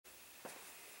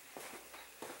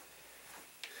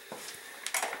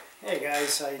Hey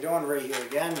guys, how you doing? Ray here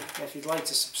again. If you'd like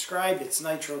to subscribe, it's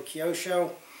Nitro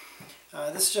Kyosho.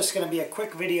 This is just going to be a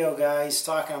quick video, guys,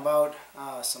 talking about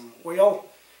some oil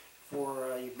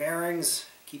for your bearings.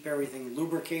 Keep everything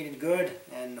lubricated good,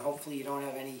 and hopefully you don't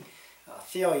have any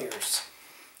failures.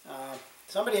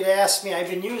 Somebody had asked me, I've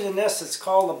been using this, it's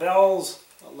called Lebel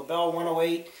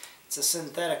 108. It's a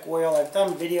synthetic oil. I've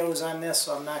done videos on this,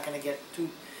 so I'm not going to get too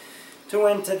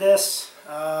into this.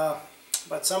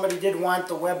 But somebody did want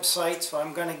the website, so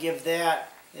I'm going to give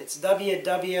that. It's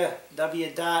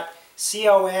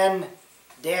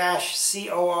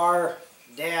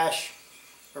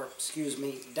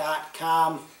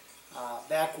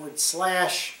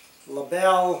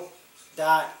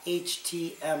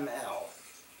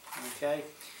Okay,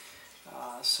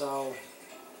 so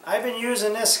I've been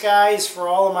using this, guys, for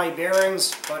all of my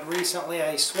bearings, but recently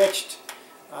I switched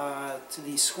to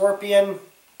the Scorpion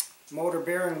motor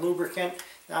bearing lubricant.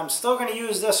 Now I'm still going to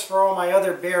use this for all my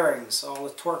other bearings, all the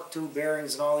torque tube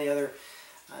bearings and all the other,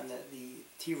 the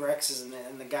T-Rexes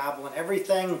and the Goblin,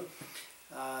 everything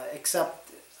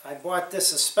except I bought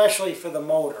this especially for the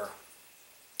motor.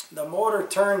 The motor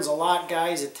turns a lot,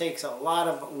 guys. It takes a lot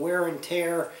of wear and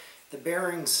tear. The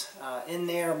bearings in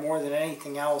there more than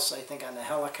anything else, I think, on the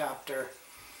helicopter.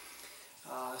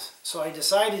 So I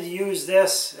decided to use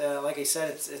this. Like I said,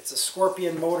 it's a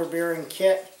Scorpion motor bearing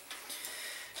kit.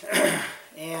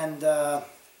 And I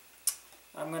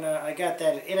got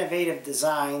that at Innovative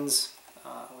Designs,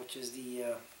 which is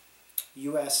the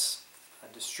U.S.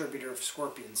 distributor of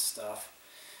Scorpion stuff.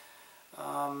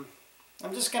 I'm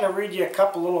just going to read you a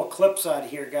couple little clips out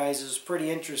here, guys. It's pretty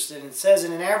interesting. It says,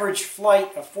 in an average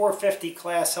flight, a 450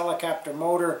 class helicopter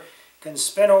motor can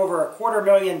spin over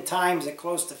 250,000 times at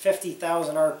close to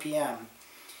 50,000 RPM.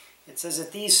 It says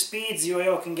at these speeds, the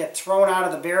oil can get thrown out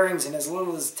of the bearings in as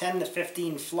little as 10 to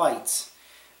 15 flights.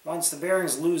 Once the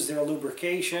bearings lose their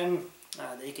lubrication,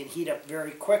 they can heat up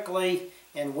very quickly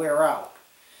and wear out.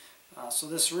 So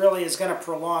this really is going to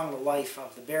prolong the life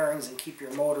of the bearings and keep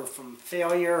your motor from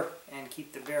failure and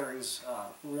keep the bearings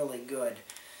really good.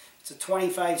 It's a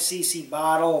 25cc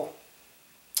bottle.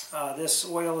 This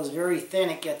oil is very thin.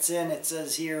 It gets in, it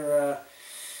says here,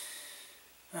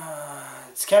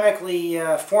 it's chemically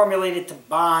formulated to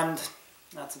bond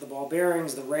to the ball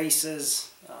bearings, the races,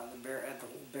 the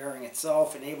whole bearing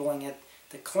itself, enabling it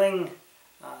to cling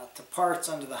to parts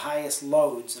under the highest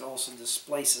loads. It also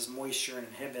displaces moisture and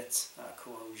inhibits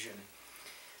corrosion.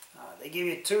 They give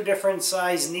you two different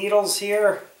size needles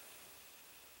here,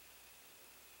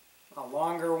 a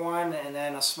longer one and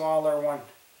then a smaller one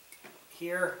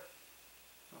here.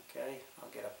 Okay, I'll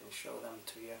get up and show them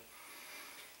to you.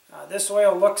 This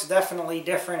oil looks definitely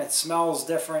different. It smells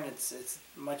different. It's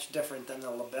much different than the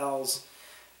Lebels.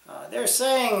 They're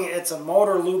saying it's a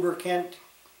motor lubricant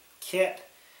kit.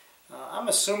 I'm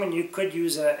assuming you could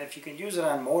use it, if you could use it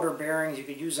on motor bearings, you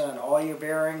could use it on all your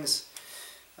bearings.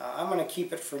 I'm going to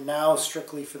keep it for now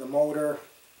strictly for the motor.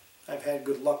 I've had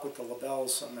good luck with the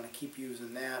Lebels, so I'm going to keep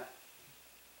using that.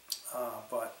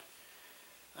 But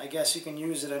I guess you can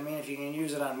use it, I mean, if you can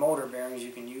use it on motor bearings,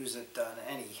 you can use it on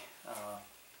any.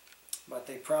 But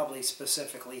they probably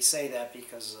specifically say that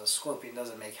because Scorpion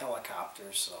doesn't make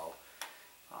helicopters, so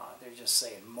they're just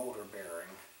saying motor bearing.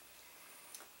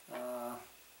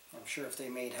 I'm sure if they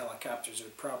made helicopters, it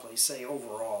would probably say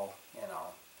overall, you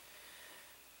know.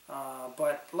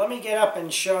 But let me get up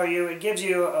and show you. It gives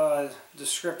you a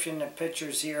description and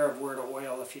pictures here of where to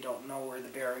oil if you don't know where the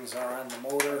bearings are on the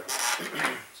motor.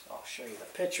 So I'll show you the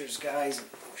pictures, guys.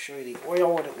 I'll show you the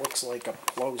oil, what it looks like up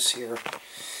close here.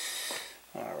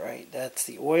 Alright, that's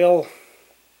the oil.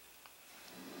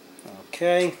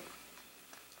 Okay.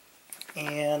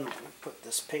 And put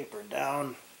this paper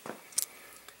down.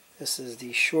 This is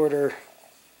the shorter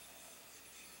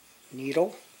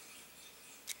needle.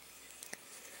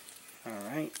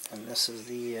 Alright, and this is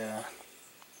the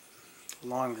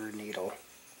longer needle,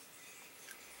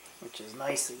 which is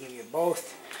nice to give you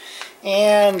both.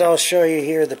 And I'll show you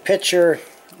here the picture.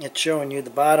 It's showing you the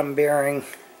bottom bearing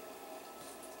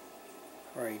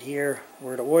right here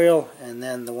where to oil, and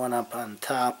then the one up on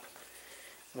top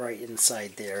right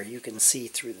inside there. You can see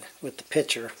through with the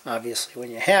picture, obviously,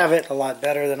 when you have it, a lot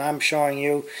better than I'm showing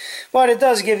you. But it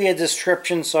does give you a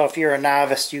description, so if you're a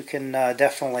novice, you can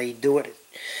definitely do it. It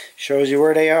shows you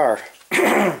where they are.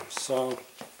 So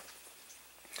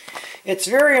it's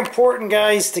very important,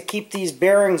 guys, to keep these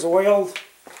bearings oiled.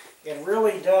 It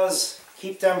really does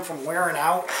keep them from wearing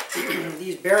out.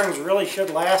 These bearings really should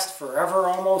last forever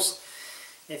almost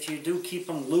if you do keep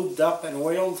them lubed up and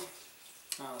oiled.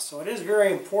 So it is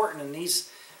very important, and these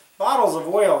bottles of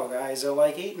oil, guys, are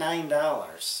like $8,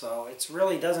 $9, so it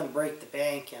really doesn't break the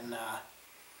bank. And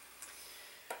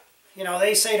you know,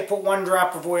 they say to put 1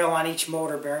 drop of oil on each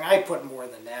motor bearing. I put more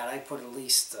than that. I put at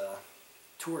least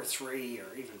 2 or 3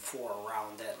 or even 4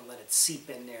 around that and let it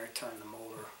seep in there, turn the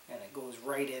motor, and it goes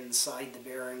right inside the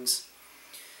bearings.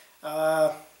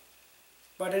 But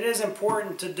it is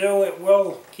important to do. It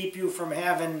will keep you from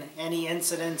having any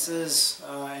incidences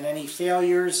and any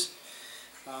failures.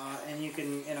 And you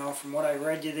can, you know, from what I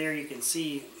read you there, you can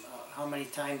see how many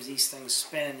times these things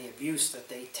spin and the abuse that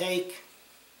they take.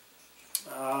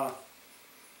 You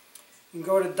can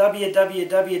go to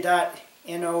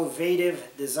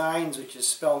www.Innovative Designs, which is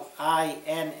spelled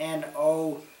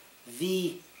INNOV,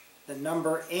 the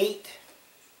number 8,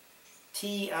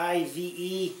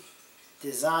 TIVE,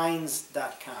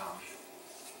 designs.com.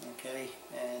 Okay,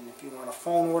 and if you want a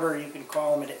phone order, you can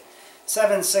call them at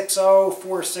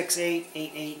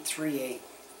 760-468-8838.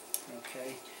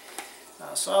 Okay,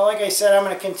 so like I said, I'm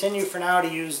going to continue for now to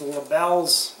use the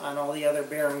labels on all the other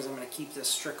bearings. I'm going to keep this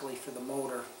strictly for the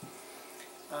motor.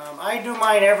 I do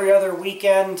mine every other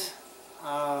weekend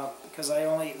because I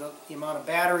only, the amount of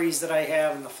batteries that I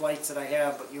have and the flights that I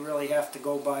have, but you really have to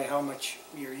go by how much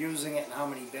you're using it and how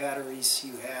many batteries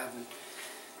you have, and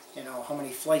you know, how many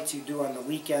flights you do on the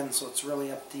weekend, so it's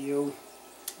really up to you.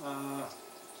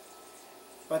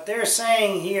 But they're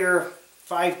saying here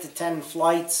 5 to 10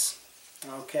 flights,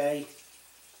 okay,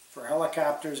 for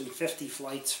helicopters and 50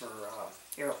 flights for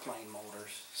airplane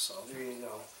motors. So there you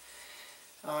go.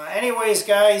 Anyways,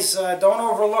 guys, don't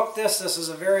overlook this. This is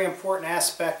a very important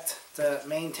aspect to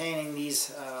maintaining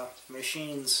these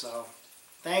machines. So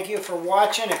thank you for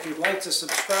watching. If you'd like to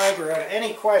subscribe or have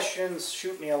any questions,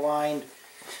 shoot me a line.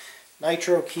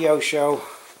 Nitro Kyosho.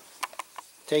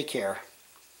 Take care.